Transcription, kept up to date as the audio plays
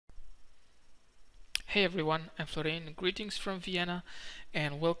Hey everyone, I'm Florian. Greetings from Vienna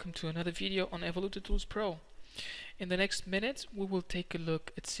and welcome to another video on EvoluteTools PRO. In the next minutes we will take a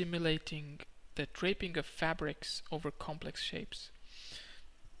look at simulating the draping of fabrics over complex shapes.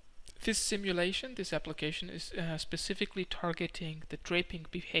 This simulation, this application is specifically targeting the draping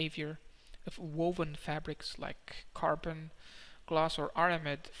behavior of woven fabrics like carbon, glass or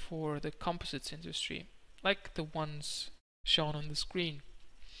aramid for the composites industry, like the ones shown on the screen.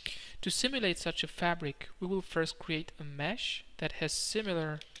 To simulate such a fabric, we will first create a mesh that has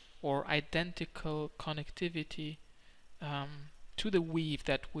similar or identical connectivity to the weave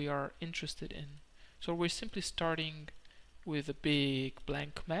that we are interested in. So we're simply starting with a big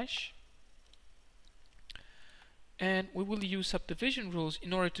blank mesh, and we will use subdivision rules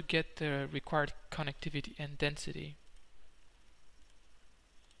in order to get the required connectivity and density.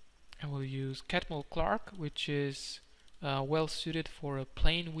 I will use Catmull-Clark, which is well suited for a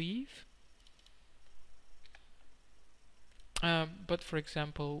plain weave. But for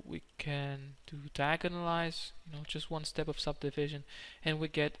example, we can do diagonalize, just one step of subdivision, and we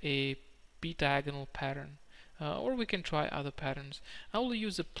get a bi-diagonal pattern. Or we can try other patterns. I will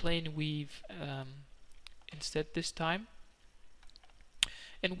use a plain weave instead this time.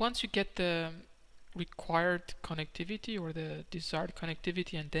 And once you get the required connectivity or the desired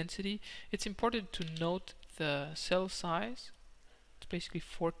connectivity and density, it's important to note the cell size. It's basically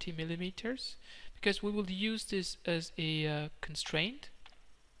 40 millimeters, because we will use this as a constraint.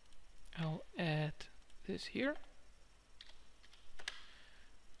 I'll add this here,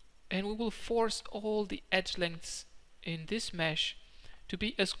 and we will force all the edge lengths in this mesh to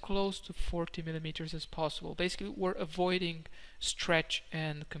be as close to 40 millimeters as possible. Basically, we're avoiding stretch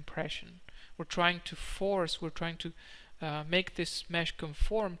and compression. We're trying to make this mesh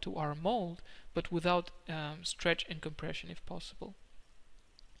conform to our mold, but without stretch and compression if possible.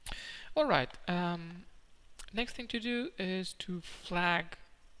 Alright, next thing to do is to flag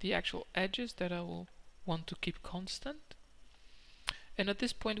the actual edges that I will want to keep constant. And at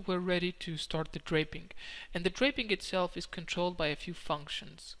this point we're ready to start the draping. And the draping itself is controlled by a few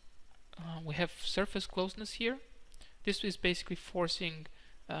functions. We have surface closeness here. This is basically forcing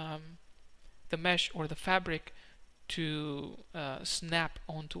the mesh or the fabric to snap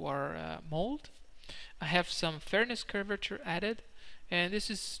onto our mold. I have some fairness curvature added, and this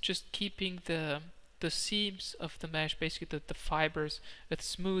is just keeping the seams of the mesh, basically the fibers, as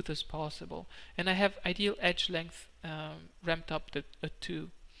smooth as possible. And I have ideal edge length ramped up to 2.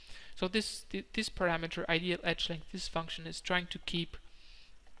 So this parameter, ideal edge length, this function is trying to keep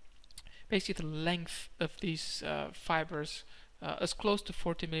basically the length of these fibers as close to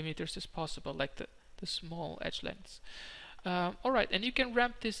 40 millimeters as possible, like the small edge lengths. Alright, and you can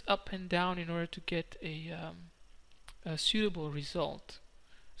ramp this up and down in order to get a suitable result.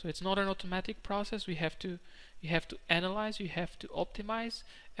 So it's not an automatic process. You have to analyze, you have to optimize,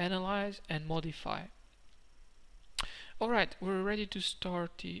 analyze, and modify. Alright, we're ready to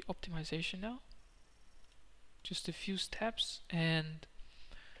start the optimization now. Just a few steps, and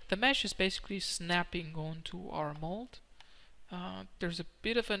the mesh is basically snapping onto our mold. There's a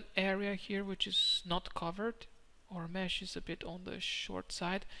bit of an area here which is not covered. Our mesh is a bit on the short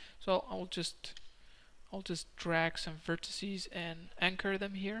side, so I'll just drag some vertices and anchor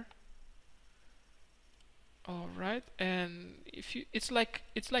them here. Alright, and it's like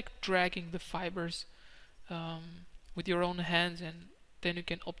dragging the fibers with your own hands, and then you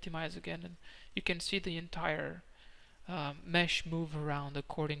can optimize again, and you can see the entire mesh move around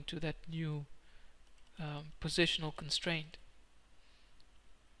according to that new positional constraint.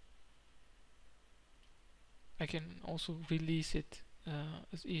 I can also release it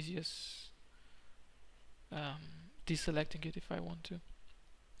as easy as deselecting it if I want to.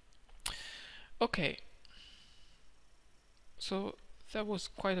 Okay, so that was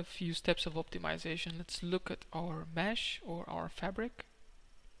quite a few steps of optimization. Let's look at our mesh or our fabric.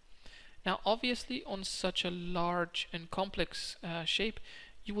 Now obviously on such a large and complex shape,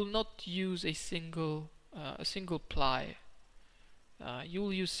 you will not use a single ply. You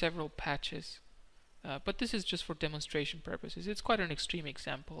will use several patches. But this is just for demonstration purposes. It's quite an extreme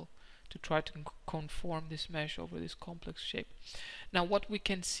example to try to conform this mesh over this complex shape. Now what we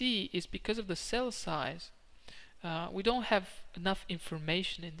can see is, because of the cell size, we don't have enough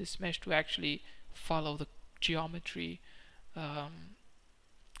information in this mesh to actually follow the geometry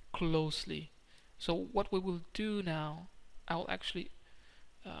closely. So what we will do now, I will actually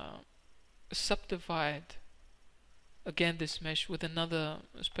subdivide again this mesh with another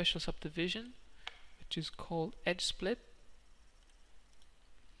special subdivision, which is called edge split.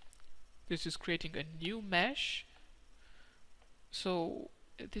 This is creating a new mesh. So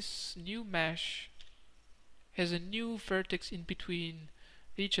this new mesh has a new vertex in between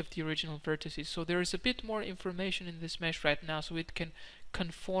each of the original vertices. So there is a bit more information in this mesh right now, so it can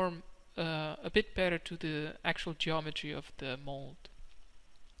conform a bit better to the actual geometry of the mold.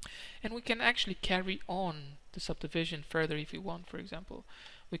 And we can actually carry on the subdivision further if we want. For example,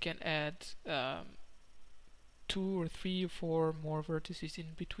 we can add 2 or 3 or 4 more vertices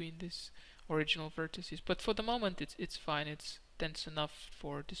in between these original vertices. But for the moment it's fine, it's dense enough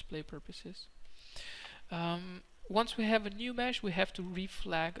for display purposes. Once we have a new mesh, we have to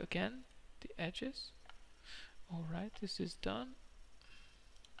reflag again the edges. Alright, this is done.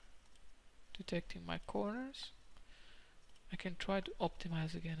 Detecting my corners. I can try to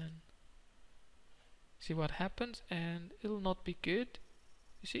optimize again and see what happens, and it'll not be good.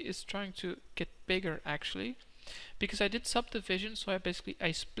 You see, it's trying to get bigger actually, because I did subdivision, so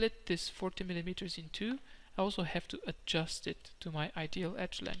I split this 40 millimeters in two. I also have to adjust it to my ideal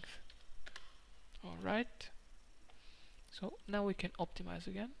edge length. Alright, so now we can optimize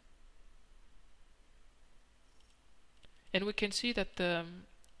again, and we can see that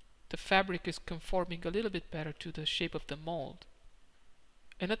the fabric is conforming a little bit better to the shape of the mold.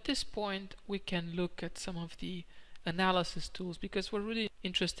 And at this point we can look at some of the analysis tools, because we're really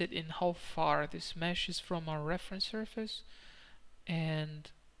interested in how far this mesh is from our reference surface and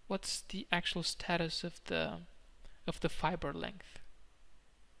what's the actual status of the fiber length.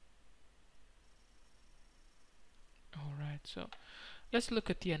 Alright, so let's look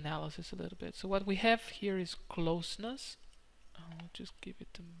at the analysis a little bit. So what we have here is closeness. I'll just give it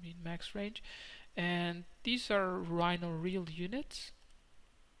the min max range, and these are Rhino real units.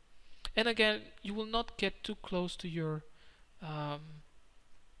 And again, you will not get too close to your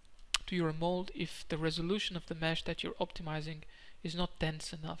mold if the resolution of the mesh that you're optimizing is not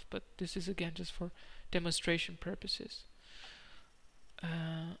dense enough, but this is again just for demonstration purposes.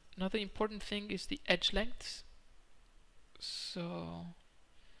 Another important thing is the edge lengths. So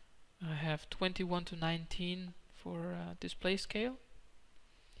I have 21 to 19 for display scale.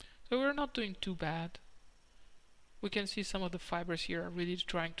 So we're not doing too bad. We can see some of the fibers here are really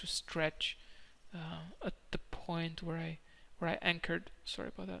trying to stretch at the point where I anchored. Sorry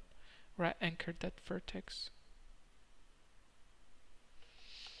about that. Where I anchored that vertex.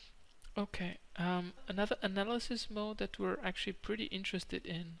 Okay. Another analysis mode that we're actually pretty interested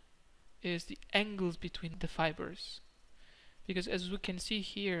in is the angles between the fibers, because as we can see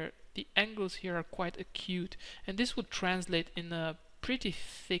here, the angles here are quite acute, and this would translate in a pretty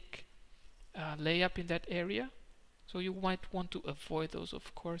thick layup in that area. So you might want to avoid those,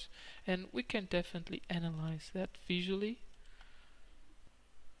 of course, and we can definitely analyze that visually.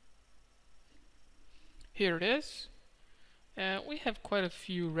 Here it is. We have quite a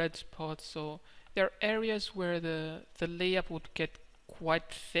few red spots, so there are areas where the layup would get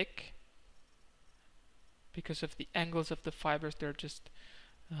quite thick because of the angles of the fibers. They're just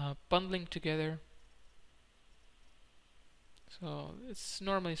bundling together. So it's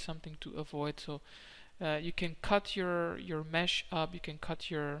normally something to avoid. So you can cut your mesh up, you can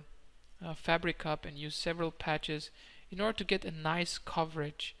cut your fabric up and use several patches in order to get a nice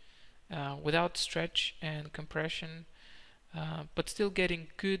coverage without stretch and compression, but still getting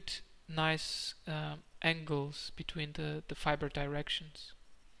good, nice angles between the fiber directions.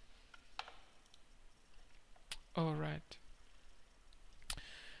 Alright.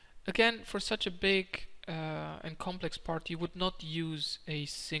 Again, for such a big and complex part, you would not use a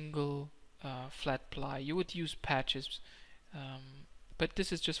single flat ply. You would use patches, but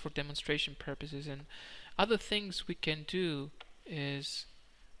this is just for demonstration purposes. And other things we can do is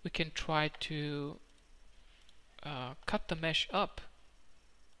we can try to cut the mesh up.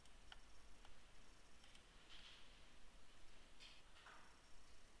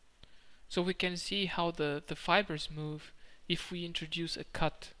 So we can see how the fibers move if we introduce a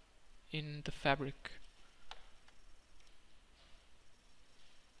cut in the fabric.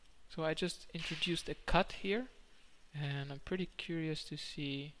 So I just introduced a cut here, and I'm pretty curious to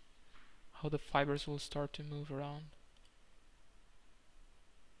see how the fibers will start to move around.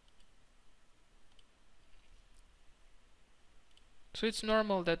 So it's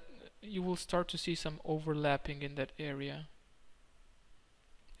normal that you will start to see some overlapping in that area.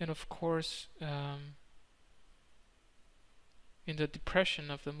 And of course, in the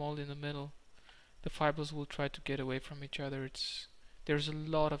depression of the mold in the middle, the fibers will try to get away from each other. There's a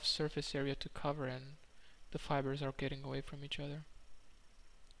lot of surface area to cover, and the fibers are getting away from each other.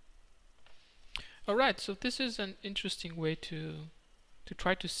 Alright, so this is an interesting way to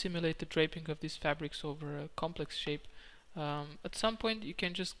try to simulate the draping of these fabrics over a complex shape. At some point you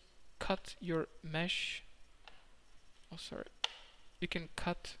can just cut your mesh. You can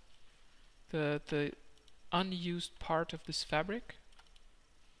cut the unused part of this fabric.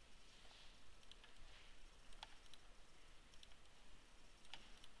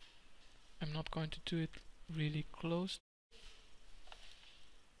 I'm not going to do it really close.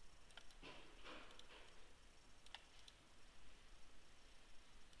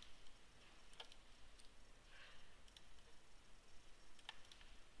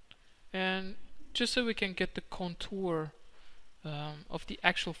 And just so we can get the contour of the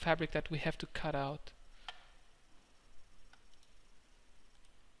actual fabric that we have to cut out.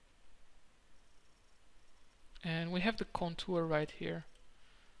 And we have the contour right here.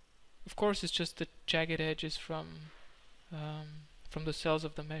 Of course, it's just the jagged edges from the cells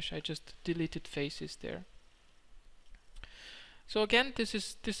of the mesh. I just deleted faces there. So again, this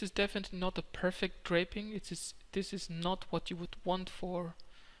is definitely not a perfect draping. This is not what you would want for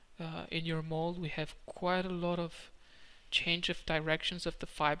in your mold. We have quite a lot of change of directions of the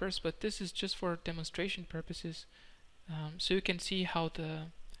fibers, but this is just for demonstration purposes, so you can see how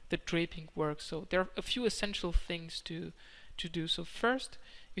the draping works. So there are a few essential things to do. So first,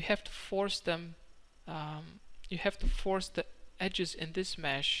 you have to force them. You have to force the edges in this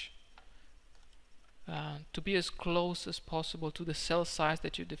mesh to be as close as possible to the cell size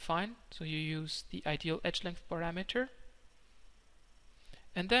that you define. So you use the ideal edge length parameter.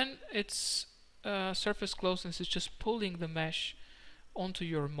 And then its surface closeness is just pulling the mesh onto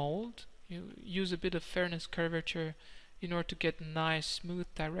your mold. You use a bit of fairness curvature in order to get nice smooth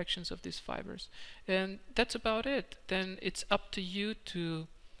directions of these fibers. And that's about it. Then it's up to you to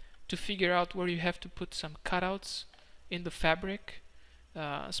figure out where you have to put some cutouts in the fabric,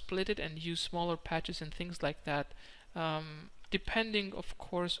 split it and use smaller patches and things like that, depending of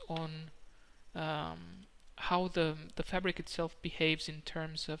course on how the fabric itself behaves in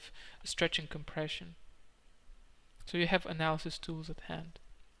terms of stretch and compression. So you have analysis tools at hand.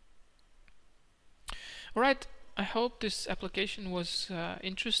 Alright, I hope this application was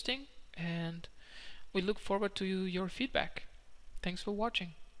interesting, and we look forward to your feedback. Thanks for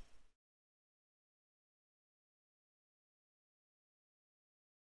watching.